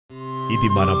ఇది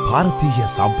మన భారతీయ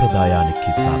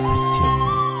సాంప్రదాయానికి సాదృశ్యం.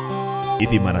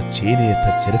 ఇది మన చేనేత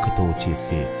చెరకుతో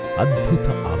చేసే అద్భుత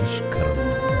ఆవిష్కరణ.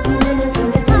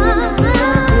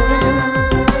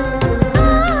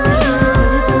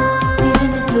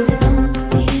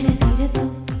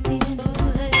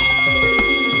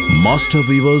 మాస్టర్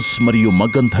వీవర్స్ మరియు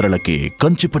మగ్గం ధరలకే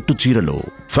కంచిపట్టు చీరలు,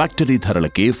 ఫ్యాక్టరీ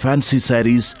ధరలకే ఫ్యాన్సీ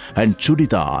శారీస్ అండ్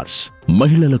చుడిదార్స్.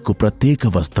 మహిళలకు ప్రత్యేక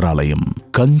వస్త్రాలయం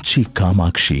Kanchi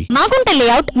Kamakshi, Magunta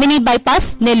layout, mini bypass,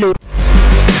 Nellore.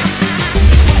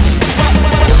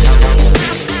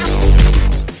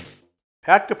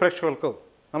 Act ప్రేక్షకులకు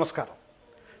నమస్కారం.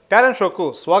 టాలెంట్ షోకు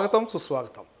స్వాగతం,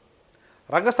 సుస్వాగతం.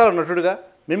 రంగస్థల నటుడిగా,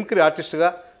 మిమిక్రీ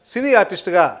ఆర్టిస్టుగా, సినీ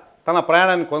ఆర్టిస్టుగా తన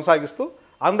ప్రయాణాన్ని కొనసాగిస్తూ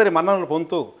అందరి మన్ననలు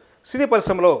పొందుతూ సినీ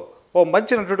పరిశ్రమలో ఓ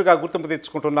మంచి నటుడిగా గుర్తింపు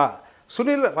తెచ్చుకుంటున్న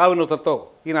సునీల్ రావినూతలతో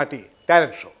ఈనాటి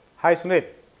talent show. Hi Sunil.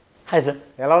 Hi sir.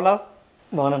 ఎలా ఉన్నావు?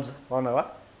 బాగున్నాను సార్. బాగున్నావా?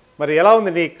 మరి ఎలా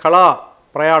ఉంది నీ కళా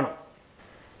ప్రయాణం?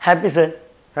 Happy sir.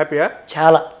 హ్యాపీయా?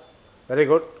 చాలా. Very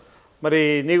good. మరి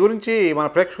నీ గురించి మన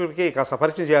ప్రేక్షకుడికి కాస్త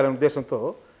పరిచయం చేయాలనే ఉద్దేశంతో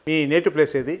మీ నేటివ్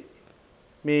ప్లేస్ ఏది,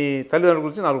 మీ తల్లిదండ్రుల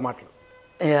గురించి 4 మాటలు.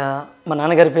 మా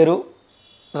నాన్నగారి పేరు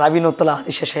రావినూతల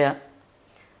ఆదిశేషయ్య,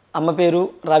 అమ్మ పేరు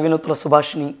రావినూతల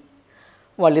సుభాషిణి.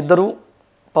 వాళ్ళిద్దరూ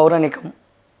పౌరాణికం,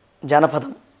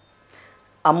 జానపదం.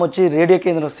 అమ్మ వచ్చి రేడియో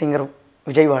కేంద్రం సింగర్,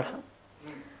 విజయవాడ.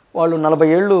 వాళ్ళు 40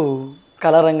 ఏళ్ళు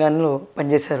కళారంగాల్లో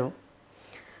పనిచేశారు.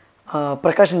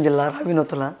 ప్రకాశం జిల్లా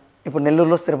రావినూతల. ఇప్పుడు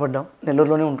నెల్లూరులో స్థిరపడ్డాం,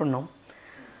 నెల్లూరులోనే ఉంటున్నాం.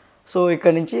 సో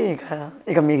ఇక్కడి నుంచి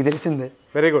ఇక మీకు తెలిసిందే.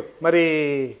 Very good. మరి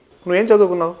నువ్వేం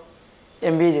చదువుకున్నావు?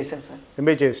 ఎంబీఏ చేశాను సార్.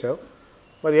 ఎంబీఏ చేసావు.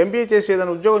 మరి ఎంబీఏ చేసి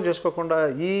ఏదైనా ఉద్యోగం చేసుకోకుండా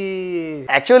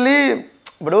యాక్చువల్లీ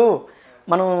ఇప్పుడు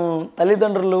మనం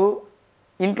తల్లిదండ్రులు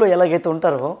ఇంట్లో ఎలాగైతే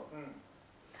ఉంటారో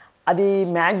అది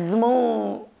మ్యాక్సిమం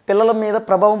పిల్లల మీద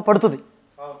ప్రభావం పడుతుంది,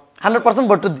 100%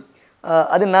 పడుతుంది.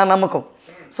 అది నా నమ్మకం.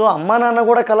 సో అమ్మా నాన్న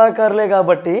కూడా కళాకారులే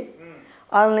కాబట్టి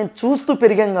వాళ్ళని చూస్తూ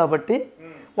పెరిగాం కాబట్టి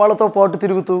వాళ్ళతో పాటు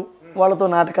తిరుగుతూ వాళ్ళతో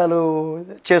నాటకాలు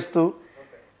చేస్తూ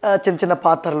చిన్న చిన్న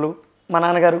పాత్రలు. మా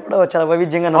నాన్నగారు కూడా చాలా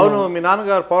వైవిధ్యంగా. అవును, మీ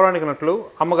నాన్నగారు పౌరాణిక నటులు,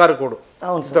 అమ్మగారు కూడా.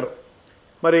 అవును సార్.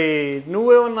 మరి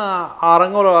నువ్వేమన్నా ఆ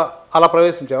రంగంలో అలా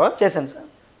ప్రవేశించావా? చేశాను సార్.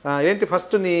 ఏంటి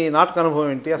ఫస్ట్ నీ నాటక అనుభవం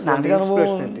ఏంటి? అసలు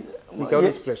ఇన్స్పిరేషన్ ఏంటి? నీకు ఎవరు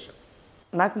ఇన్స్పిరేషన్?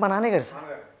 నాకు మా నాన్నగారు సార్.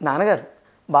 నాన్నగారు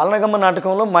బాలనగమ్మ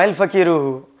నాటకంలో మైల్ ఫకీరు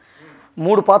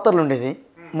 3 పాత్రలు ఉండేది.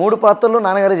 3 పాత్రలు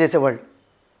నాన్నగారే చేసేవాళ్ళు.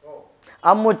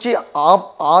 అమ్మ వచ్చి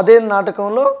అదే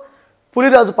నాటకంలో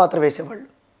పులిరాజు పాత్ర వేసేవాళ్ళు.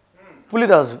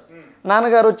 పులిరాజు.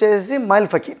 నాన్నగారు వచ్చేసి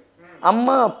మైల్ ఫకీర్, అమ్మ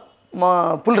మా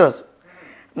పులిరాజు.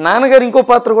 నాన్నగారు ఇంకో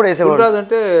పాత్ర కూడా వేసేవాళ్ళు. పులిరాజు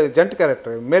అంటే జంట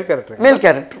character, male character. Male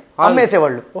character అమ్మ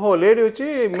వేసేవాళ్ళు. ఓహో, లేడీ వచ్చి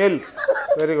మేల్.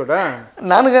 Very good.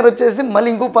 నాన్నగారు వచ్చేసి మళ్ళీ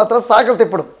ఇంకో పాత్ర సాకలు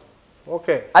తిప్పడం.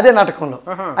 ఓకే. అదే నాటకంలో.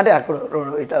 అంటే అక్కడ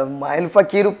ఇటు మైల్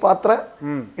ఫకీరు పాత్ర,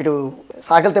 ఇటు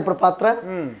సాకలు తిప్పడం పాత్ర,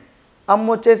 అమ్మ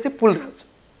వచ్చేసి పులిరాజు.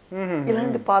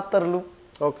 ఇలాంటి పాత్రలు.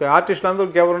 ఓకే. ఆర్టిస్టులు అందరూ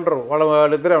ఇంకెవరు ఉంటారు?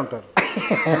 వాళ్ళిద్దరే ఉంటారు.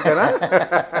 అంతేనా?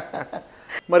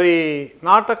 మరి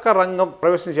నాటక రంగం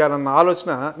ప్రవేశించాలన్న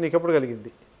ఆలోచన నీకు ఎప్పుడు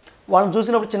కలిగింది? వాళ్ళని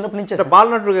చూసినప్పుడు చిన్నప్పటి నుంచి.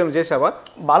 బాలనటుడుగా చేసావా?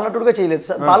 బాలనటుడుగా చేయలేదు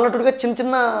సార్. బాలనటుడుగా చిన్న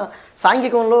చిన్న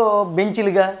సాంఘికంలో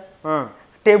బెంచీలుగా,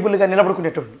 టేబుల్గా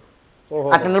నిలబడుకునేటోండి.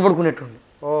 అట్లా నిలబడుకునేటోండి.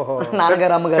 ఓహో.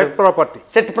 నాన్నగారు అమ్మగారు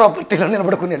సెట్ ప్రాపర్టీలో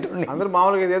నిలబడుకునేటోండి. అందరూ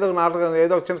మామూలుగా ఏదో ఒక నాటకం,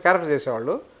 ఏదో ఒక చిన్న క్యారెక్టర్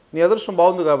చేసేవాళ్ళు. నీ అదృష్టం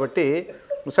బాగుంది కాబట్టి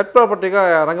నువ్వు సెట్ ప్రాపర్టీగా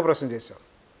రంగప్రవేశం చేసావు.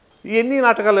 ఎన్ని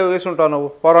నాటకాలు వేసి ఉంటావు నువ్వు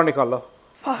పౌరాణికాల్లో?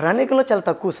 పౌరాణికలో చాలా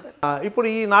తక్కువ సార్. ఇప్పుడు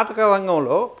ఈ నాటక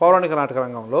రంగంలో, పౌరాణిక నాటక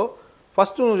రంగంలో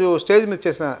ఫస్ట్ నువ్వు స్టేజ్ మీద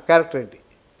చేసిన క్యారెక్టర్ ఏంటి?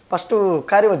 ఫస్ట్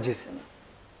కార్యవర్క్ చేశాను.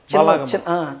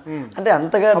 అంటే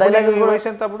అంతగా డైలాగ్ వయసు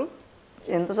ఎంత అప్పుడు?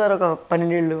 ఎంత సార్? ఒక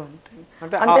 12 ఏళ్ళు ఉంటాయి.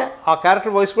 అంటే ఆ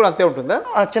క్యారెక్టర్ వయసు కూడా అంతే ఉంటుందా?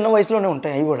 చిన్న వయసులోనే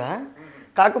ఉంటాయి అవి కూడా.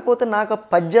 కాకపోతే నాకు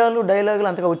పద్యాలు డైలాగులు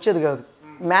అంతగా వచ్చేది కాదు.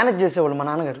 మేనేజ్ చేసేవాళ్ళు మా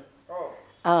నాన్నగారు.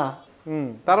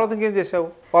 తర్వాత ఇంకేం చేసావు?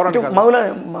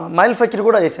 మైల్ ఫకీర్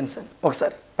కూడా చేశాను సార్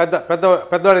ఒకసారి.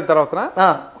 పెద్దవాడిన తర్వాత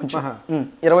కొంచెం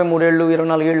 23 ఏళ్ళు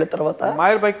 24 ఏళ్ళ తర్వాత.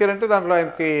 మైల్ ఫకీర్ అంటే దాంట్లో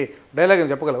ఆయనకి డైలాగ్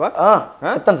అని చెప్పగలవా?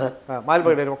 చెప్తాను సార్. మైల్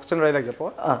ఫకీర్ డైలాగ్, ఒక చిన్న డైలాగ్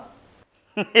చెప్పవా?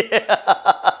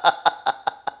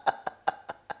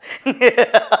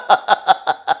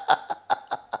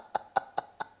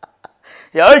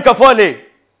 యాయ్ కఫాలి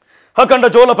అఖండ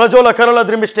జోల ప్రజోల కరల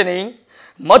ద్రిమిష్టిని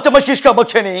మచ్చమశిష్క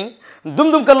భక్షని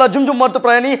దుమ్ కల్లా జుమ్ మార్తు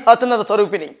ప్రాయని హాచన్నద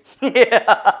స్వరూపిణి.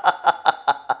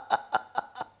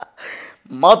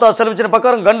 మాతా సెలవించిన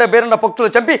ప్రకారం గండ బేరన్న పక్షులు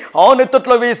చంపి ఆ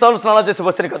నెత్తట్లో 1000 సార్లు స్నానం చేసి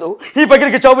వస్తే కదూ ఈ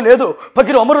పకిరికి చావు లేదు.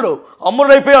 పకిరు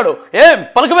అమరుడైపోయాడు. ఏం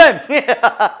పలకమే.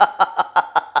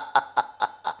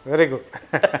 Very good.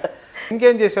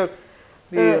 ఇంకేం చేసావు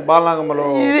బాలనాగమ్మలో?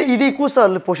 ఇది ఎక్కువ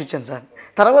సార్లు పోషించాను సార్.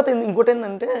 తర్వాత ఇంకోటి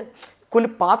ఏంటంటే కొన్ని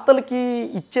పాత్రలకి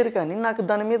ఇచ్చారు కానీ నాకు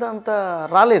దాని మీద అంత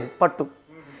రాలేదు పట్టు.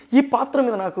 ఈ పాత్ర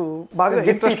మీద నాకు బాగా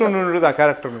ఇంట్రెస్ట్ ఉండేది ఆ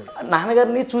క్యారెక్టర్ మీద.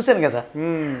 నాన్నగారిని చూశాను కదా,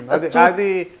 అది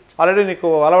ఆల్రెడీ నీకు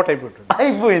అలవాటు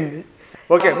అయిపోయింది.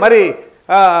 ఓకే, మరి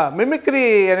మిమిక్రీ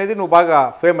అనేది నువ్వు బాగా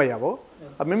ఫేమ్ అయ్యావు.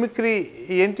 ఆ మిమిక్రీ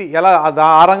ఏంటి, ఎలా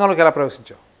ఆ రంగంలోకి ఎలా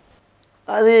ప్రవేశించావు?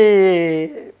 అది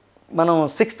మనం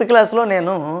 6th క్లాస్లో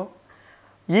నేను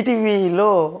ఈటీవీలో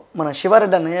మన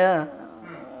శివారెడ్డి అన్నయ్య,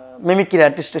 మిమిక్రీ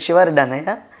ఆర్టిస్ట్ శివారెడ్డి అన్నయ్య,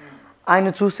 ఆయన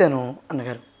చూశాను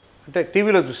అన్నగారు. అంటే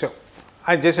టీవీలో చూసావు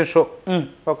ఆయన చేసిన షో?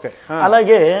 ఓకే.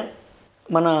 అలాగే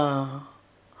మన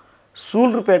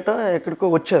సూళ్ళూరుపేట ఎక్కడికో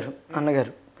వచ్చారు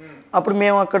అన్నగారు. అప్పుడు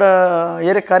మేము అక్కడ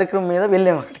వేరే కార్యక్రమం మీద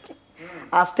వెళ్ళాము అక్కడికి.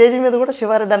 ఆ స్టేజ్ మీద కూడా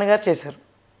శివారెడ్డి అన్నగారు చేశారు.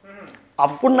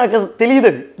 అప్పుడు నాకు అసలు తెలియదు,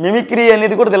 అది మిమిక్రీ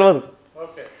అనేది కూడా తెలియదు.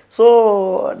 సో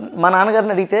మా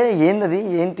నాన్నగారిని అడిగితే ఏంది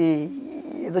ఏంటి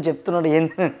ఏదో చెప్తున్నాడు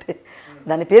ఏంటంటే,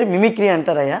 దాని పేరు మిమిక్రీ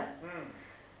అంటారయ్యా,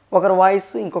 ఒకరు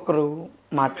వాయిస్ ఇంకొకరు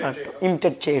మాట్లాడటం,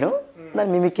 ఇమిటేట్ చేయడం,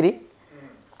 దాని మిమిక్రీ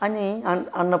అని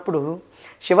అన్నప్పుడు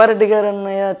శివారెడ్డి గారు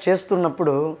అన్నయ్య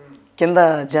చేస్తున్నప్పుడు కింద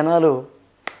జనాలు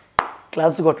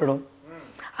క్లాప్స్ కొట్టడం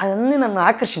అవన్నీ నన్ను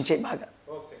ఆకర్షించాయి బాగా.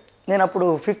 నేను అప్పుడు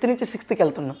 5th నుంచి 6th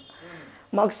వెళ్తున్నా.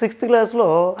 మాకు 6th క్లాస్లో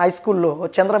హై స్కూల్లో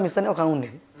చంద్ర మిస్ అని ఒక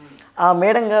ఉండేది. ఆ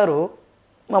మేడం గారు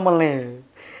మమ్మల్ని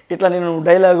ఇట్లా నేను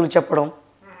డైలాగులు చెప్పడం,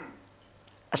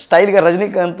 స్టైల్గా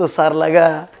రజనీకాంత్ సార్ లాగా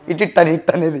ఇట్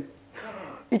అనేది,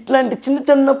 ఇట్లాంటి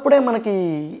చిన్నప్పుడే మనకి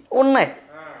ఉన్నాయి.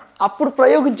 అప్పుడు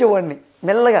ప్రయోగించేవాడిని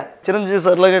మెల్లగా, చిరంజీవి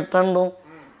సార్లాగా అనడం,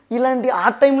 ఇలాంటి ఆ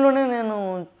టైంలోనే నేను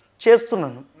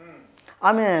చేస్తున్నాను.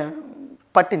 ఆమె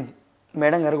పట్టింది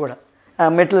మేడం గారు కూడా.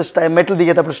 మెట్లు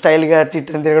దిగేటప్పుడు స్టైల్గా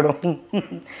టిట్టని తిరగడం.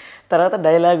 తర్వాత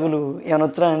డైలాగులు ఏమైనా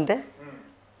వచ్చా అంటే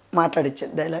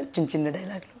మాట్లాడిచ్చారు, డైలాగ్ చిన్న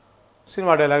డైలాగులు,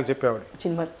 సినిమా డైలాగ్ చెప్పేవాడు.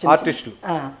 ఆర్టిస్టులు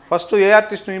ఫస్ట్ ఏ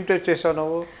ఆర్టిస్ట్ని ఇమిటేట్ చేసావు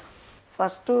నువ్వు?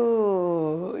 ఫస్ట్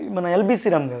మన ఎల్బి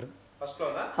శ్రీరామ్ గారు.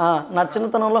 నా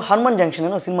చిన్నతనంలో హనుమాన్ జంక్షన్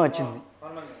అని ఒక సినిమా వచ్చింది.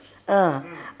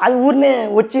 అది ఊరినే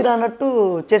వచ్చి రానట్టు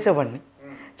చేసేవాడిని.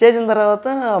 చేసిన తర్వాత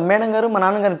మేడం గారు మా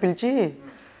నాన్నగారిని పిలిచి,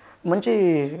 మంచి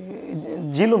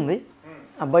జీలు ఉంది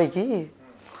అబ్బాయికి,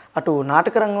 అటు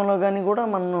నాటక రంగంలో కానీ కూడా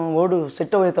మన ఓడు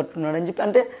సెట్ అయ్యేటట్టున్నాడు అని చెప్పి,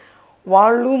 అంటే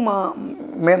వాళ్ళు మా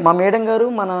మేడం గారు,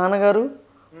 మా నాన్నగారు,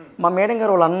 మా మేడం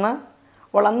గారు వాళ్ళ అన్న,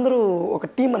 వాళ్ళందరూ ఒక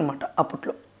టీం అనమాట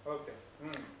అప్పట్లో.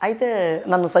 అయితే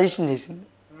నన్ను సజెషన్ చేసింది.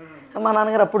 మా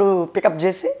నాన్నగారు అప్పుడు పికప్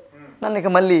చేసి నన్ను ఇక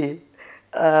మళ్ళీ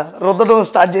రుద్దడం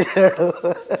స్టార్ట్ చేశాడు.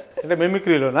 అంటే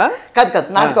మిమిక్రీలోనా? కాదు,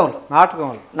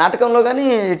 నాటకంలో కానీ,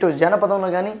 ఇటు జానపదంలో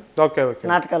కానీ,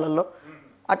 నాటకాలలో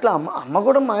అట్లా. అమ్మ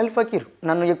కూడా మాయిల్ ఫకీర్.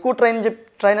 నన్ను ఎక్కువ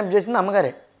ట్రైనప్ చేసింది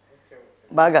అమ్మగారే.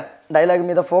 బాగా డైలాగ్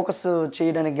మీద ఫోకస్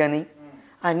చేయడానికి కానీ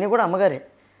అన్నీ కూడా అమ్మగారే.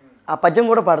 ఆ పద్యం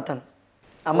కూడా పాడతాను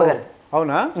అమ్మగారు.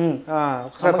 అవునా?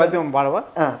 ఒకసారి పద్యం పాడవా?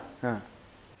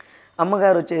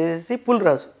 అమ్మగారు వచ్చేసి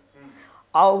పులిరాజు.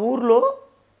 ఆ ఊర్లో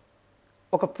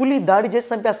ఒక పులి దాడి చేసి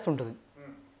చంపేస్తుంటుంది.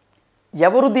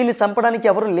 ఎవరు దీన్ని చంపడానికి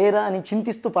ఎవరు లేరా అని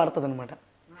చింతిస్తూ పాడుతుంది అనమాట.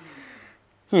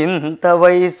 ఇంత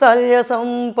వైశాల్య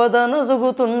సంపదను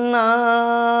జుగుతున్నా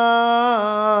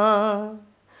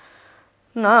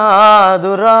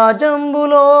నాదు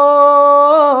రాజంబులో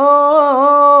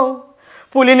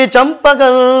పులిని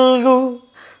చంపగల్గు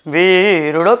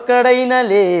వీరుడొక్కడైనా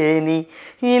లేని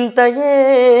ఇంత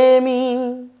ఏమి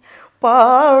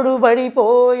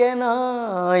పాడుబడిపోయేనా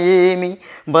ఏమి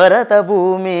భరత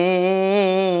భూమి.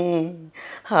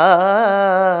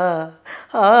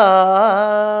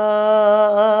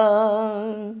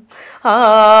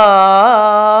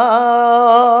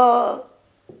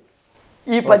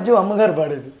 ఈ పద్యం అమ్మగారు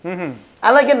పాడేది.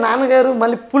 అలాగే నాన్నగారు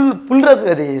మళ్ళీ పుల్రాజు,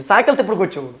 అది సాకల తిప్పుడుకు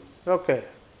వచ్చేవాడు. ఓకే,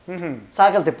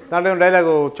 సాకల తిప్పుడు. దాంట్లో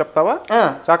డైలాగు చెప్తావా?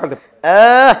 సాకల తిప్పుడు.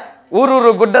 ఊరూరు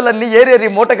గుడ్డలన్నీ ఏరేరి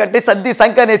మూట కట్టి సర్ది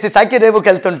సంకనేసి సాకిరేవుకి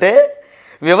వెళ్తుంటే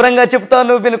వివరంగా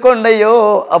చెప్తాను వినుకోండయ్యో,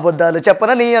 అబద్ధాలు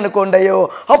చెప్పనని అనుకోండయ్యో.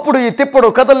 అప్పుడు ఈ తిప్పుడు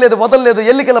కదలలేదు వదలలేదు,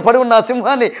 ఎల్లికల పడి ఉన్న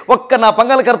సింహాన్ని ఒక్క నా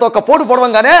పంగలకరతో ఒక్క పోటు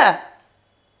పొడవంగానే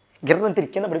గిర్రం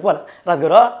తిరిగి కింద పడిపోవాలి.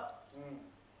 రాజుగారు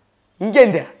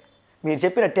ఇంకేంది, మీరు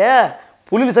చెప్పినట్టే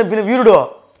పులిని చంపిన వీరుడు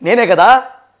నేనే కదా.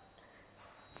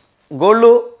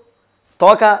 గోళ్ళు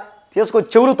తోక తీసుకొచ్చి,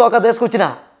 చెవులు తోక తీసుకొచ్చిన,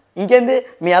 ఇంకేంది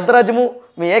మీ అర్ధరాజ్యము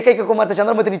మీ ఏకైక కుమార్తె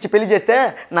చంద్రమతిని ఇచ్చి పెళ్లి చేస్తే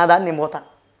నా దాన్ని మోత.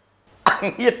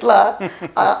 ఇట్లా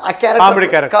కామెడీ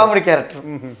క్యారెక్టర్.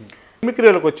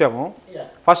 మిమిక్రీలోకి వచ్చాము.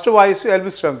 ఫస్ట్ వాయిస్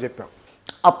ఎల్బి శ్రీరామ్ చెప్పాం.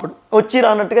 అప్పుడు వచ్చి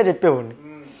రానట్టుగా చెప్పేవాడిని.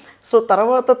 సో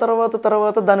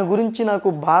తర్వాత దాని గురించి నాకు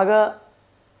బాగా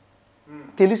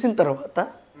తెలిసిన తర్వాత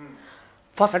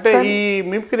ఫస్ట్ అంటే ఈ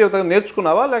మిమిక్రీ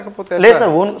నేర్చుకున్నావా లేకపోతే? లేదు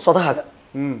సార్, ఓన్ స్వతహాగా,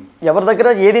 ఎవరి దగ్గర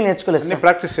ఏది నేర్చుకోలేదు,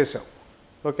 ప్రాక్టీస్ చేసాం.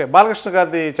 ఓకే, బాలకృష్ణ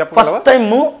గారిది చెప్పగలవా? ఫస్ట్ టైం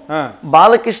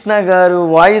బాలకృష్ణ గారు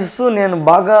వాయిస్ నేను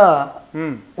బాగా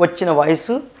వచ్చిన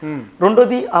వాయిస్,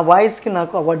 రెండోది ఆ వాయిస్కి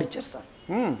నాకు అవార్డు ఇచ్చారు సార్.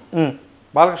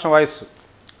 బాలకృష్ణ వాయిస్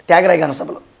త్యాగరాయ గాన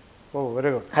సభలో. ఓ వెరీ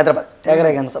గుడ్. హైదరాబాద్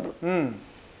త్యాగరాయ గాన సభలో.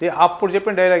 అప్పుడు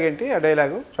చెప్పిన డైలాగ్ ఏంటి? ఆ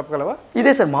డైలాగు చెప్పగలవా?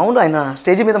 ఇదే సార్, మామూలు ఆయన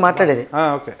స్టేజ్ మీద మాట్లాడేది.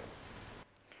 ఓకే.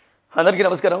 అందరికీ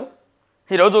నమస్కారం.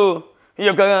 ఈరోజు ఈ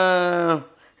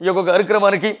యొక్క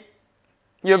కార్యక్రమానికి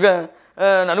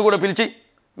నన్ను కూడా పిలిచి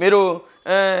మీరు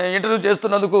ఇంటర్వ్యూ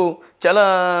చేస్తున్నందుకు చాలా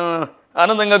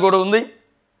ఆనందంగా కూడా ఉంది.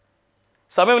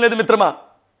 సమయం లేదు మిత్రమా,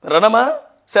 రణమా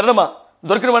శరణమా,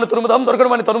 దొరికిన వాడిని తురుముదాం, దొరికిన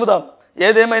వాడిని తరుముదాం,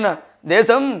 ఏదేమైనా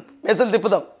దేశం మేసలు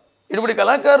తిప్పుదాం. ఇటువంటి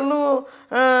కళాకారులు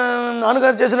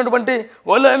నాన్నగారు చేసినటువంటి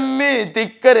ఒలమ్మి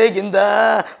తిక్కరేగిందా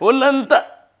ఒళ్ళంతా.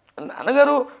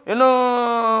 నాన్నగారు ఎన్నో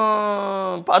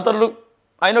పాత్రలు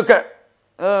ఆయన యొక్క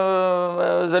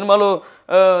సినిమాలో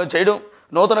చేయడం,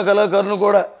 నూతన కళాకారులను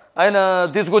కూడా ఆయన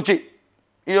తీసుకొచ్చి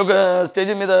ఈ యొక్క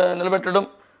స్టేజ్ మీద నిలబెట్టడం,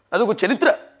 అది ఒక చరిత్ర.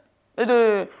 ఇది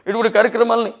ఇటువంటి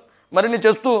కార్యక్రమాలని మరిన్ని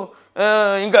చేస్తూ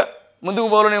ఇంకా ముందుకు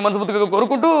పోవాలని మనస్ఫూర్తిగా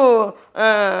కోరుకుంటూ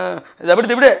దబిడి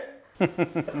దిబిడే.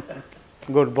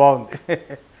 గుడ్, బాగుంది.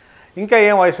 ఇంకా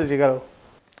ఏం వాయిస్లు చేయగలవు?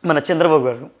 మన చంద్రబాబు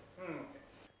గారు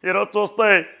ఈరోజు చూస్తే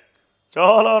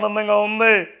చాలా ఆనందంగా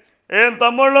ఉంది. ఏం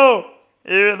తమ్ముళ్ళు,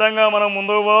 ఈ విధంగా మనం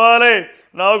ముందుకు పోవాలి.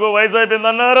 నాకు వయసు అయిపోయింది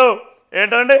అన్నారు,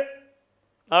 ఏంటండి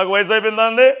నాకు వయసు అయిపోయిందా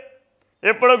అండి?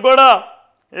 ఇప్పటికి కూడా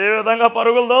ఈ విధంగా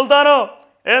పరుగులు తోలుతాను.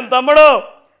 ఏం తమ్ముడు,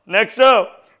 నెక్స్ట్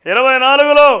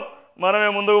 24లో మనమే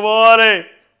ముందుకు పోవాలి.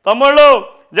 తమ్ముళ్ళు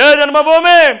జయ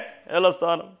జన్మభూమి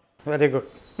వెళ్ళొస్తాను. Very good.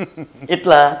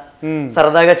 ఇట్లా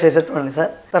సరదాగా చేసేటోండి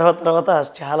సార్. తర్వాత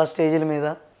చాలా స్టేజీల మీద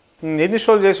ఎన్ని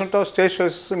షోలు చేస్తుంటావు? స్టేజ్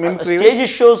షోస్, స్టేజ్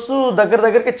షోస్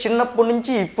దగ్గరకి చిన్నప్పటి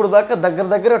నుంచి ఇప్పుడు దాకా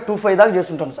దగ్గర 25 దాకా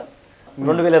చేస్తుంటాను సార్.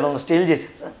 2500 స్టేజ్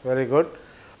చేశాను సార్. Very good.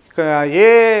 ఏ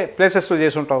ప్లేసెస్లో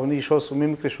చేస్తుంటావు నీ షోస్,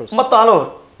 మిమిక్రీ షోస్? మొత్తం ఆల్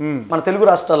ఓవర్ మన తెలుగు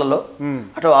రాష్ట్రాలలో,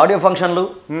 అటు ఆడియో ఫంక్షన్లు,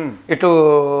 ఇటు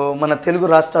మన తెలుగు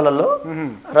రాష్ట్రాలలో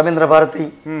రవీంద్ర భారతి,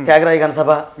 త్యాగరాయ గాన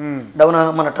సభ,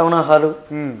 మన టౌన్ హాలు,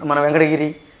 మన వెంకటగిరి,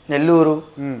 నెల్లూరు,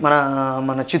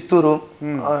 మన చిత్తూరు,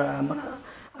 మన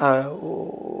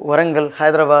వరంగల్,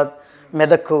 హైదరాబాద్,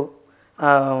 మెదక్,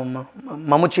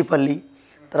 మముచిపల్లి,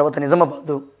 తర్వాత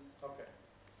నిజామాబాదు,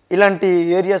 ఇలాంటి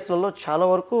ఏరియాస్లలో చాలా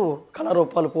వరకు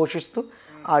కళారూపాలు పోషిస్తూ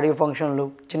ఆడియో ఫంక్షన్లు,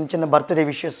 చిన్న బర్త్డే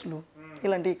విషెస్లు,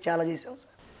 ఇలాంటివి చాలా చేసాం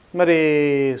సార్. మరి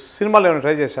సినిమాలు ఏమైనా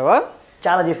ట్రై చేసావా?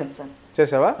 చాలా చేశాను సార్.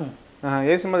 చేసావా?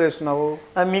 ఏ సినిమా చేస్తున్నావు?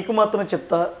 మీకు మాత్రం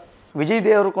చెప్తా, విజయ్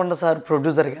దేవరకొండ సార్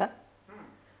ప్రొడ్యూసర్గా,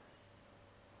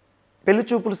 పెళ్లి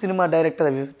చూపులు సినిమా డైరెక్టర్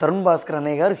తరుణ్ భాస్కర్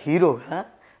అన్నయ్య గారు హీరోగా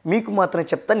మీకు మాత్రం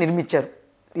చెప్తా నిర్మించారు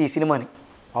ఈ సినిమాని.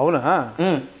 అవునా?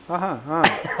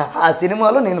 ఆ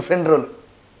సినిమాలో నేను ఫ్రెండ్ రోల్.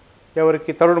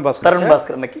 ఎవరికి? తరుణ్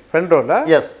భాస్కర్ అన్నకి ఫ్రెండ్ రోల్.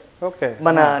 ఎస్. ఓకే.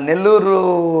 మన నెల్లూరు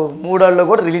మూడాళ్ళలో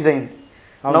కూడా రిలీజ్ అయింది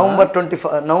నవంబర్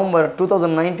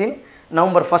 2019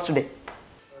 నవంబర్ 1st డే.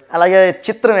 అలాగే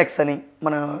చిత్రం ఎక్స్ అని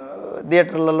మన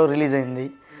థియేటర్లలో రిలీజ్ అయింది.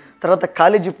 తర్వాత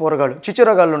కాలేజీ పోరగాళ్ళు,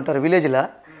 చిచురగాళ్ళు ఉంటారు విలేజ్లో,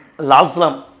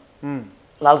 లాల్సలాం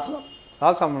కాదు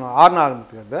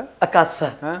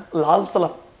సార్,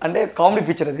 లాల్సలాం అంటే కామెడీ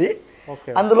పిక్చర్ అది.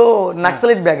 అందులో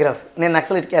నక్సలైట్ బ్యాక్గ్రాఫ్, నేను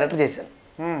నక్సలైట్ క్యారెక్టర్ చేశాను.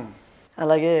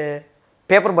 అలాగే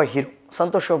paper boy hero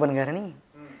Santosh Shobhan గారని,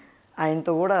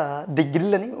 ఆయనతో కూడా ది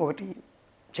గ్రిల్ అని ఒకటి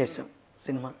చేసాం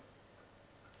సినిమా.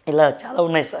 ఇలా చాలా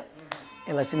ఉన్నాయి సార్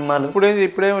ఇలా సినిమాలు.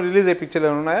 ఇప్పుడేమో రిలీజ్ అయ్యే పిక్చర్లు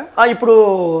ఉన్నాయా? ఇప్పుడు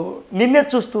నిన్నే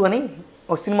చూస్తూ అని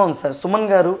ఒక సినిమా ఉంది సార్. సుమన్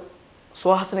గారు,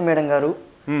 సుహాసిని మేడం గారు,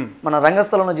 మన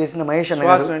రంగస్థలంలో చేసిన మహేష్ అన్న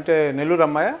గారు, అంటే నెల్లూరు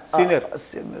అమ్మాయ,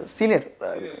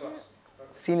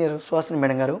 సీనియర్ సుహాసిని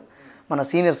మేడం గారు, మన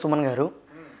సీనియర్ సుమన్ గారు,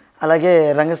 అలాగే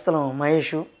రంగస్థలం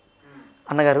మహేష్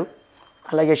అన్నగారు,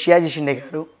 అలాగే షియాజీ షిండే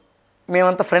గారు,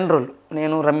 మేమంతా ఫ్రెండ్ రోల్.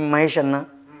 నేను మహేష్ అన్న,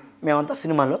 మేమంతా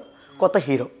సినిమాలో కొత్త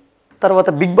హీరో. తర్వాత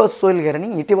బిగ్ బాస్ సోహిల్ గారని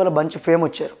ఇటీవల మంచి ఫేమ్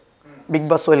వచ్చారు. బిగ్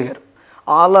బాస్ సోహిల్ గారు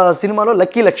వాళ్ళ సినిమాలో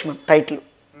లక్కీ లక్ష్మణ్ టైటిల్.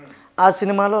 ఆ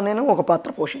సినిమాలో నేను ఒక పాత్ర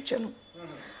పోషించాను.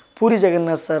 పూరి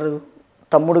జగన్నాథ్ సార్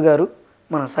తమ్ముడు గారు,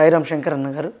 మన సాయిరామ్ శంకర్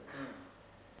అన్న గారు,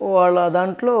 వాళ్ళ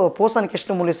దాంట్లో పోసాని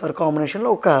కృష్ణమూర్తి సార్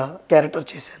కాంబినేషన్లో ఒక క్యారెక్టర్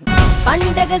చేశాను.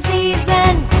 పండగ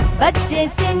సీజన్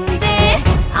వచ్చేసిందే,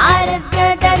 ఆర్ఎస్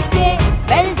బ్రదర్స్ డే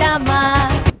వెళ్దామా.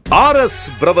 ఆర్ఎస్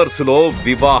బ్రదర్స్ లో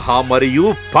వివాహ మరియు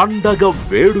పండగ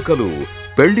వేడుకలు,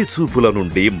 పెళ్లి చూపుల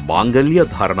నుండి మాంగళ్య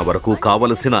ధారణ వరకు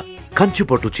కావలసిన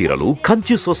కంచిపట్టు చీరలు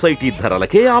కంచి సొసైటీ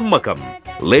ధరలకే అమ్మకం.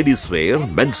 లేడీస్ వేర్,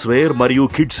 మెన్స్ వేర్ మరియు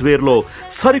కిడ్స్ వేర్ లో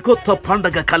సరికొత్త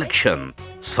పండగ కలెక్షన్.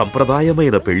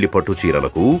 సంప్రదాయమైన పెళ్లి పట్టు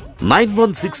చీరలకు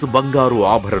 916 బంగారు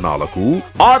ఆభరణాలకు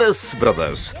RS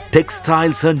brothers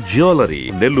textiles and jewellery,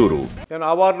 Nellore.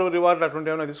 అవార్డులు, రివార్డులు అటువంటి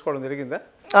ఏమైనా తీసుకోవడం జరిగిందా?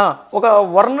 ఒక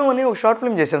వర్ణం అని ఒక షార్ట్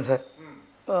ఫిల్మ్ చేశాను సార్,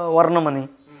 వర్ణం అని.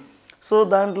 సో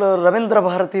దాంట్లో రవీంద్ర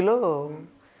భారతిలో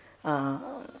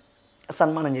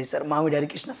సన్మానం చేశారు మామిడి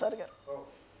హరికృష్ణ సార్ గారు.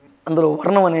 అందులో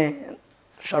వర్ణం అనే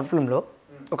షార్ట్ ఫిల్మ్లో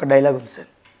ఒక డైలాగ్ ఉంది సార్.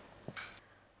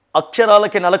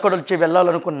 అక్షరాలకి నలకొడల్చి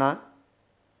వెళ్ళాలనుకున్నా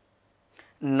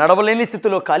నడవలేని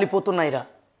స్థితిలో కాలిపోతున్నాయిరా,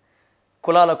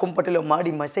 కులాల కుంపటిలో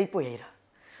మాడి మసైపోయాయిరా.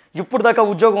 ఇప్పుడు దాకా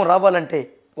ఉద్యోగం రావాలంటే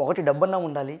ఒకటి డబ్బన్నా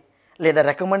ఉండాలి, లేదా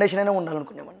రికమెండేషన్ అయినా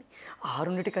ఉండాలనుకునేవాడిని.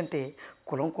 ఆరున్నిటికంటే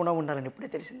కులం కూడా ఉండాలని ఇప్పుడే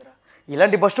తెలిసిందిరా.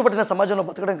 ఇలాంటి బస్టు పట్టిన సమాజంలో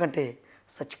బతకడం కంటే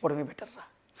చచ్చిపోవడమే బెటర్ రా,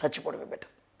 చచ్చిపోవడమే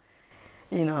బెటర్.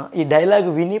 ఈయన ఈ డైలాగ్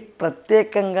విని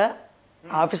ప్రత్యేకంగా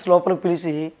ఆఫీస్ లోపలికి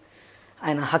పిలిచి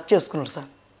ఆయన హక్ చేసుకున్నాడు సార్.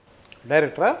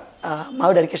 డైరెక్టరా?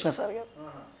 మావిడి హరికృష్ణ సార్ గారు,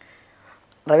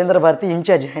 రవీంద్ర భారతి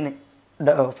ఇన్ఛార్జ్ ఆయనే,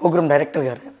 ప్రోగ్రామ్ డైరెక్టర్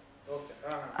గారు.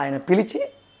 ఆయన పిలిచి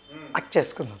హక్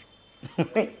చేసుకున్నారు.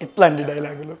 ఇట్లాంటి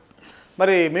డైలాగులు.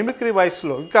 మరి మిమిక్రీ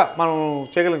వాయిస్లో ఇంకా మనం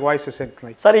చేయగలిగిన వాయిసెస్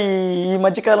ఏంటున్నాయి సార్? ఈ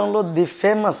మధ్యకాలంలో ది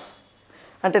ఫేమస్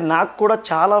అంటే నాకు కూడా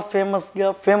చాలా ఫేమస్గా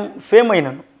ఫేమ్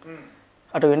అయినాను.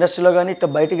 అటు ఇండస్ట్రీలో కానీ ఇటు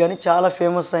బయట కానీ చాలా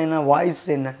ఫేమస్ అయిన వాయిస్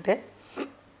ఏంటంటే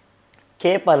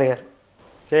కే పాల్ గారు.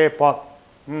 కే పాల్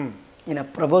ఈయన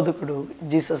ప్రబోధకుడు,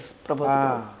 జీసస్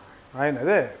ప్రబోధకుడు. ఆయన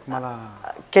అదే మన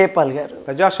కే పాల్ గారు,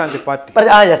 ప్రజాశాంతి పార్టీ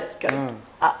ఎస్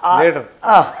లీడర్.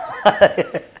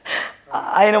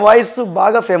 ఆయన వాయిస్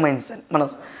బాగా ఫేమ్ అయింది సార్. మన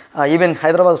ఈవెన్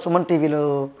హైదరాబాద్ సుమన్ టీవీలో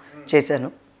చేశాను.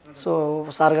 సో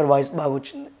సార్ గారు వాయిస్ బాగా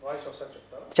వచ్చింది.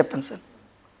 చెప్తాను సార్.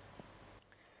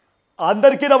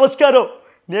 అందరికీ నమస్కారం.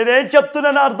 నేనేం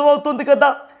చెప్తున్నానో అర్థమవుతుంది కదా.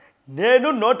 నేను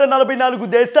 144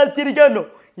 దేశాలు తిరిగాను.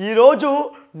 ఈరోజు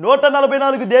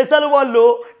 144 దేశాల వాళ్ళు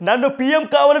నన్ను పిఎం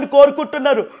కావాలని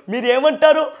కోరుకుంటున్నారు. మీరు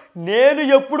ఏమంటారు? నేను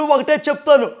ఎప్పుడు ఒకటే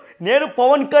చెప్తాను. నేను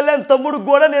పవన్ కళ్యాణ్ తమ్ముడు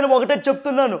కూడా నేను ఒకటే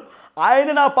చెప్తున్నాను. ఆయన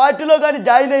నా పార్టీలో కానీ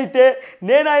జాయిన్ అయితే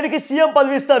నేను ఆయనకి సీఎం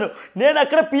పదవి ఇస్తాను. నేను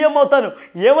అక్కడ పిఎం అవుతాను.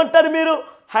 ఏమంటారు మీరు?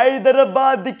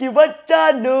 హైదరాబాద్కి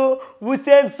వచ్చాను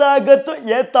హుసేన్ సాగర్.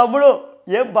 ఏ తమ్ముడు,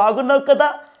 ఏం బాగున్నావు కదా.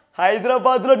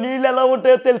 హైదరాబాద్లో నీళ్ళు ఎలా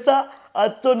ఉంటాయో తెలుసా?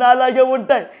 అచ్చు నాలాగే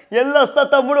ఉంటాయి. ఎల్లొస్తా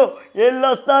తమ్ముడు,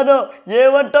 ఎల్లొస్తాను.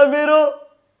 ఏమంటావు మీరు?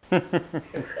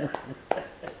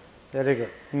 Very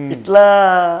good. ఇట్లా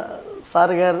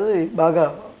సార్ గారు బాగా.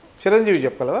 చిరంజీవి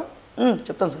చెప్పగలవా?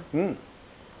 చెప్తాను సార్.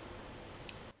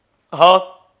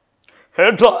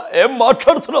 ఏంట్రా ఏం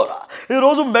మాట్లాడుతున్నావురా?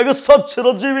 ఈరోజు మెగాస్టార్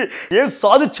చిరంజీవి ఏం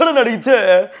సాధించాడని అడిగితే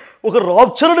ఒక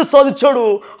రామ్ చరణ్ సాధించాడు,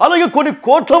 అలాగే కొన్ని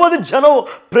కోట్ల మంది జనం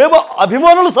ప్రేమ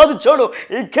అభిమానులు సాధించాడు.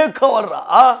 ఇంకేం కావాలరా?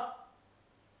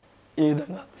 ఈ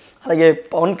విధంగా. అలాగే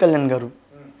పవన్ కళ్యాణ్ గారు,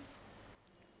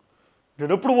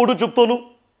 నేను ఎప్పుడు ఒకటి చెప్తాను,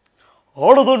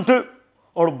 ఆడదంటే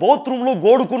ఆడు బాత్రూంలో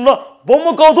గోడుకున్న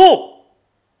బొమ్మ కాదు,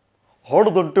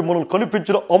 ఆడదంటే మనం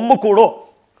కనిపించిన అమ్మ కూడా.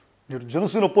 నేను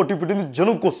జనసేన పార్టీ పెట్టింది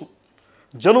జనం కోసం.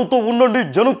 జనంతో ఉండండి,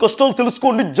 జనం కష్టాలు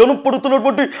తెలుసుకోండి, జనం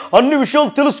పడుతున్నటువంటి అన్ని విషయాలు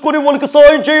తెలుసుకొని వాళ్ళకి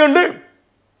సహాయం చేయండి.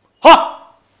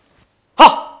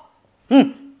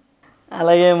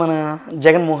 అలాగే మన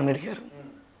జగన్మోహన్ రెడ్డి గారు,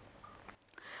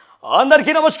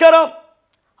 అందరికీ నమస్కారం,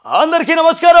 అందరికీ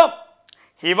నమస్కారం.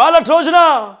 ఇవాళ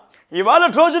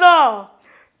రోజున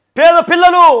పేద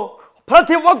పిల్లలు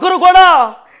ప్రతి ఒక్కరు కూడా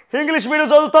ఇంగ్లీష్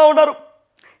మీడియం చదువుతూ ఉన్నారు.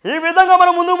 ఈ విధంగా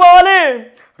మనం ముందుకు పోవాలి.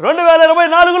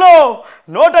 2024లో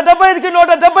 175కి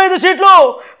 175 సీట్లు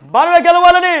మనమే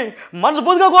గెలవాలని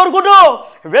మనస్ఫూర్తిగా కోరుకుంటూ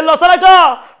వెళ్ళొస్తానక్క,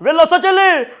 వెళ్ళొస్తా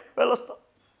చెల్లి, వెళ్ళొస్తా.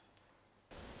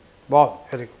 బాగుంది,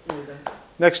 very good.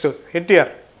 Next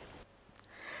NTR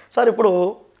sir. ఇప్పుడు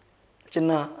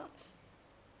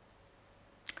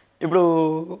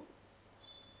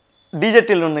డీజే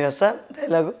టిల్ ఉంది కదా సార్,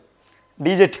 డైలాగు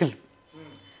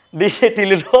డీజే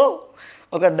టిల్లులో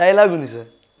ఒక డైలాగ్ ఉంది సార్.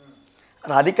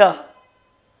 రాధిక,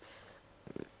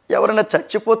 ఎవరైనా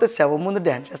చచ్చిపోతే శవం ముందు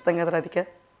డ్యాన్స్ చేస్తాం కదా రాధిక,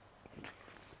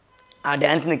 ఆ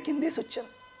డ్యాన్స్ని కిందేసి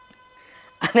వచ్చాను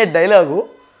అనే డైలాగు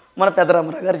మన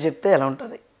పెద్దరామరావు గారు చెప్తే ఎలా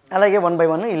ఉంటుంది, అలాగే 1 by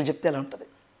 1 వీళ్ళు చెప్తే ఎలా ఉంటుంది?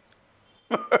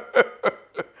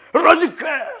 రాధిక,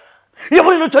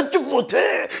 ఎవరైనా చచ్చిపోతే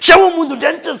శవం ముందు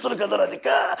డ్యాన్స్ చేస్తారు కదా రాధిక,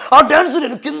 ఆ డ్యాన్స్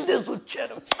నేను కిందేసి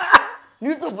వచ్చాను.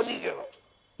 నీతో పని.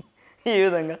 ఈ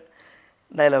విధంగా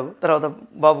డైలాగు. తర్వాత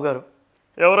బాబు గారు,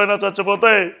 ఎవరైనా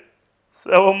చచ్చిపోతే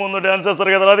శవం ముందు డ్యాన్స్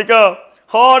చేస్తారు కదా రాధిక,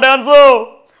 ఆ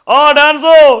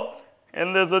డ్యాన్సు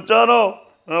ఎందేసి వచ్చాను.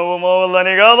 నువ్వు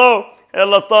మోవల్దని కాదు,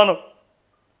 వెళ్ళొస్తాను.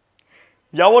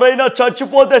 ఎవరైనా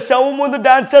చచ్చిపోతే శవం ముందు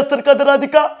డ్యాన్స్ చేస్తారు కదా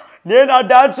రాధిక, నేను ఆ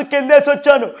డ్యాన్స్ కిందేసి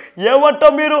వచ్చాను.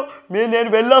 ఏమంటావు మీరు? నేను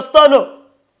వెళ్ళొస్తాను.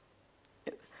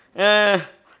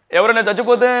 ఎవరైనా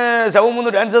చచ్చిపోతే శవం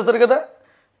ముందు డ్యాన్స్ చేస్తారు కదా,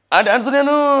 ఆ డ్యాన్స్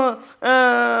నేను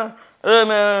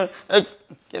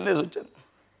కిందేసి వచ్చాను.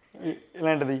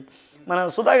 ఇలాంటిది మన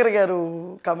సుధాకర్ గారు,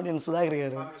 కామెడియన్ సుధాకర్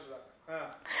గారు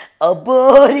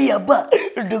అబ్బోరి అబ్బా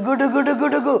డుగు డుగు డుగు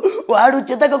డుగు వాడు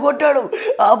చితక కొట్టాడు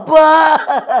అబ్బా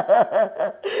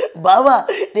బావా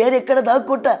నేను ఎక్కడ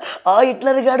దాక్కుంటా ఆ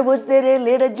హిట్లర్ గాడు వస్తేనే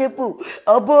లేడని చెప్పు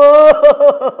అబ్బో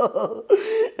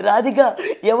రాధిక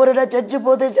ఎవరైనా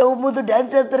చచ్చిపోతే శవం ముందు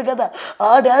డ్యాన్స్ చేస్తారు కదా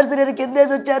ఆ డ్యాన్స్ నేను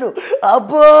కిందేసి వచ్చాను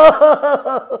అబ్బో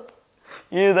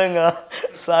ఈ విధంగా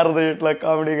శారద ఇట్లా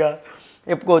కామెడీగా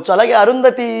చెప్పుకోవచ్చు. అలాగే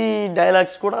అరుంధతి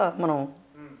డైలాగ్స్ కూడా మనం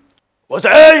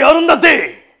ఒసే అరుంధతి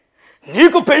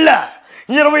నీకు పెళ్ళ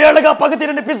 20 ఏళ్ళగా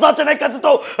పగతిరిని పిశాచనే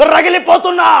కసితో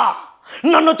రగిలిపోతున్నా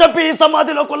నన్ను చంపి ఈ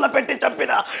సమాధిలో కుల్ల పెట్టి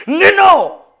చంపిన నిన్ను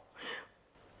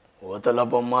వదల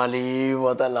బొమ్మాలి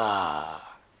వదలా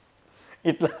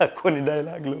ఇట్లా కొన్ని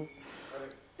డైలాగులు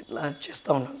ఇట్లా చేస్తూ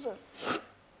ఉన్నాం సార్.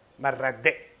 మరి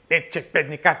అదే నేను చెప్పేది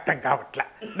నీకు అర్థం కావట్లే.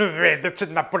 నువ్వేదో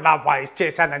చిన్నప్పుడు నా వాయిస్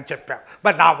చేశానని చెప్పావు,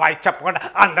 మరి నా వాయిస్ చెప్పకుండా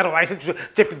అందరు వాయిస్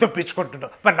చెప్పి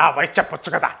దుప్పించుకుంటున్నావు, మరి నా వాయిస్ చెప్పొచ్చు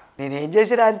కదా. నేనేం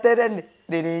చేసినా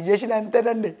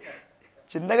అంతేనండి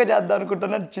చిన్నగా చేద్దాం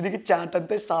అనుకుంటున్నాను, చినికి చాట్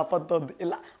అంతే సాఫ్ అంతా ఉంది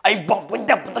ఇలా అయ్యి బాబు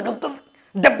దెబ్బ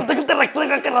తగిలితే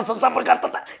రక్తం రసం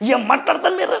సంపర్కడుతుందా ఏం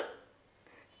మాట్లాడతాను మీరు.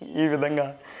 ఈ విధంగా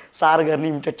సార్ గారిని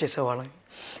ఇమిటేట్ చేసేవాళ్ళం.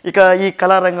 ఇక ఈ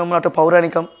కళారంగంలో అటు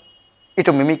పౌరాణికం,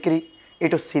 ఇటు మిమిక్రీ,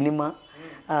 ఇటు సినిమా,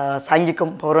 సాంఘికం,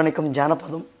 పౌరాణికం,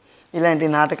 జానపదం ఇలాంటి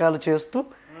నాటకాలు చేస్తూ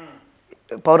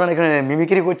పౌరాణికం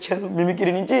మిమిక్రీకి వచ్చాను.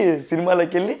 మిమిక్రీ నుంచి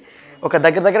సినిమాలోకి వెళ్ళి ఒక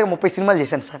దగ్గర 30 సినిమాలు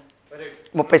చేశాను సార్.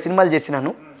 30 సినిమాలు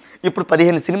చేసినాను. ఇప్పుడు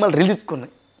 15 సినిమాలు రిలీజ్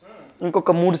కొన్నాయి.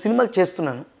 ఇంకొక 3 సినిమాలు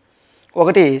చేస్తున్నాను.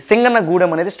 ఒకటి సింగన్న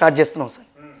గూడెం అనేది స్టార్ట్ చేస్తున్నాం సార్.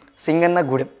 సింగన్న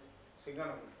గూడెం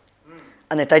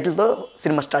అనే టైటిల్తో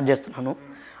సినిమా స్టార్ట్ చేస్తున్నాను.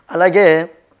 అలాగే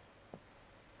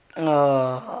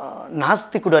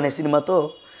నాస్తికుడు అనే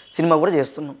సినిమా కూడా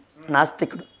చేస్తున్నాం.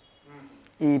 నాస్తికుడు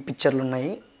ఈ పిక్చర్లు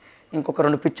ఉన్నాయి. ఇంకొక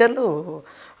 2 పిక్చర్లు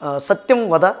సత్యం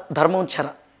వద ధర్మం చెర,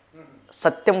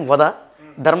 సత్యం వద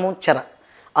ధర్మం చెర.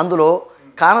 అందులో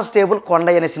కానిస్టేబుల్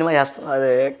కొండయ్య అనే సినిమా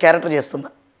అదే క్యారెక్టర్ చేస్తున్నా.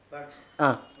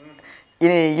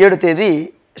 7వ తేదీ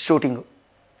షూటింగ్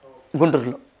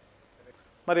గుంటూరులో.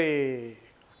 మరి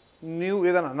నీవు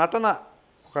ఏదైనా నటన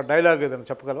ఒక డైలాగ్ ఏదైనా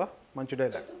చెప్పగలవా? మంచి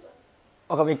డైలాగ్.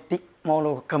 ఒక వ్యక్తి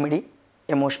మామూలు కామెడీ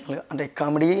ఎమోషనల్గా, అంటే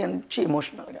కామెడీ నుంచి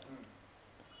ఎమోషనల్గా,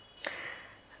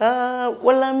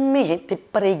 ఒళ్ళమ్మి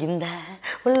తిప్పరేగిందా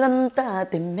ఒళ్ళంతా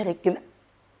తిమ్మెరెక్కిందా.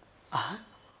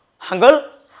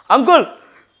 అంకుల్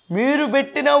మీరు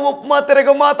పెట్టిన ఉప్మా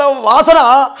తిరగమాత వాసన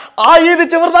ఆ ఈది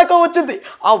చివరి దాకా వచ్చింది.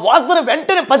 ఆ వాసన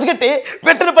వెంటనే పసిగట్టి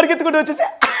వెంటనే పరిగెత్తుకుంటూ వచ్చేసా.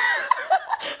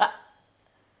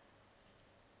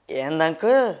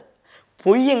 ఏందంకు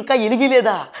పొయ్యి ఇంకా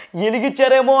ఎలిగిలేదా?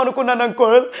 ఎలిగిచ్చారేమో అనుకున్నాను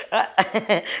అంకుల్.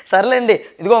 సర్లేండి,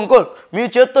 ఇదిగో అంకుల్ మీ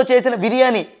చేత్తో చేసిన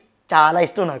బిర్యానీ చాలా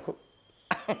ఇష్టం నాకు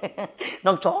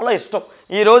చాలా ఇష్టం.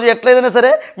 ఈరోజు ఎట్లయినా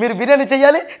సరే మీరు బిర్యానీ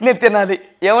చెయ్యాలి, నేను తినాలి.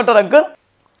 ఏమంటారు అంకుల్?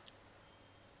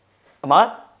 అమ్మా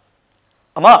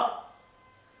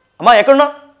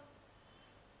ఎక్కడున్నావు?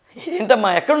 ఏంటమ్మా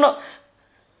ఎక్కడున్నావు?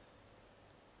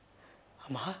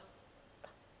 అమ్మా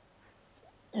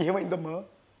ఏమైందమ్మా?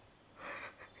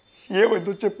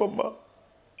 ఏమైందో చెప్పమ్మా.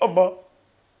 అమ్మా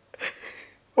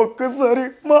ఒక్కసారి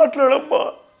మాట్లాడమ్మా.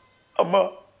 అమ్మా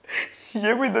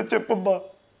ఏమైందో చెప్పమ్మా.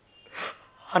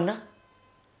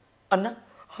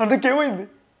 అన్నకేమైంది?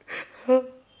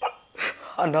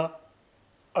 అన్నా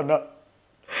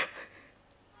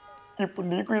ఇప్పుడు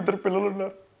నీకు 2 పిల్లలు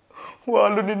ఉన్నారు.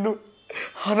 వాళ్ళు నిన్ను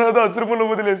అనాథ ఆశ్రమంలో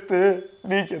వదిలేస్తే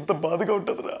నీకెంత బాధగా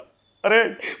ఉంటుందిరా. అరే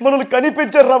మనల్ని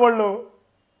కనిపెంచారా వాళ్ళు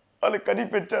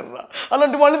కనిపెంచారా.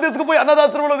 అలాంటి వాళ్ళని తీసుకుపోయి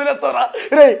అనాథాశ్రమంలో వదిలేస్తారా?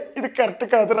 రే ఇది కరెక్ట్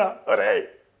కాదురా. అరే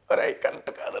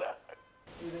కరెక్ట్ కాదురా.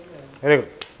 వెరీ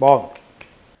గుడ్, బాగుంది.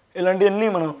 ఇలాంటివన్నీ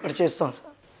మనం ఇక్కడ చేస్తాం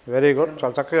సార్. Very good.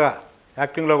 చాలా చక్కగా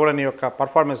యాక్టింగ్లో కూడా నీ యొక్క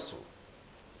పర్ఫార్మెన్స్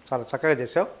చాలా చక్కగా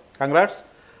చేసావు. కంగ్రాట్స్.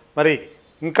 మరి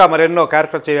ఇంకా మరెన్నో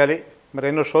క్యారెక్టర్ చేయాలి,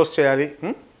 మరెన్నో షోస్ చేయాలి.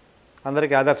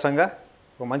 అందరికీ ఆదర్శంగా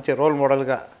ఒక మంచి రోల్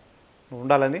మోడల్గా నువ్వు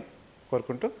ఉండాలని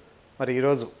కోరుకుంటూ మరి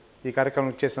ఈరోజు ఈ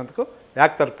కార్యక్రమం చేసినందుకు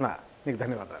యాక్ తరపున నీకు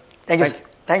ధన్యవాదాలు.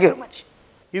 Thank you very much.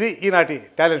 ఇది ఈనాటి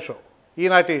టాలెంట్ షో.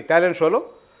 ఈనాటి టాలెంట్ షోలో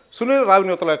సునీల్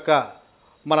రావినూతల యొక్క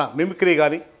మన మిమిక్రీ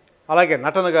కానీ, అలాగే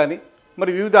నటన కానీ,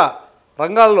 మరి వివిధ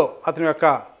రంగాల్లో అతని యొక్క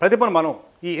ప్రతిభను మనం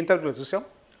ఈ ఇంటర్వ్యూలో చూసాం.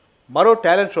 మరో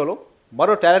టాలెంట్ షోలో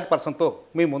మరో టాలెంట్ పర్సన్తో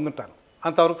మీ ముందుంటాను.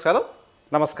 అంతవరకు సెలవు.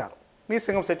 నమస్కారం. మీ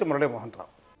సింగంశెట్టి మురళీమోహన్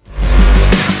రావు.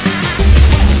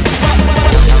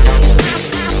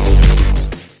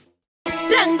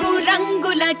 రంగు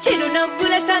రంగుల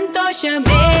చిరునవ్వుల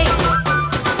సంతోషమే,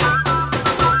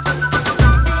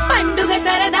 పండుగ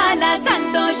సరదాల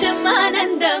సంతోషం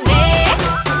ఆనందమే,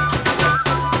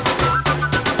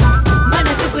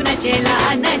 మనసుకు నచ్చేలా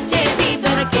నచ్చేది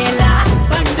దొరకేలా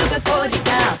పండుగ కోరిక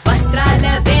వస్త్రాల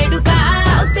వేడుక.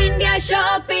 సౌత్ ఇండియా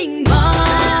షాపింగ్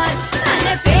మాల్ మన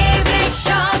favourite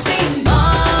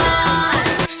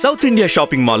south India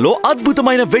shopping mall లో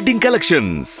అద్భుతమైన wedding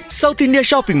collections. South India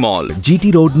shopping mall,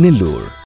 GT road, Nellore.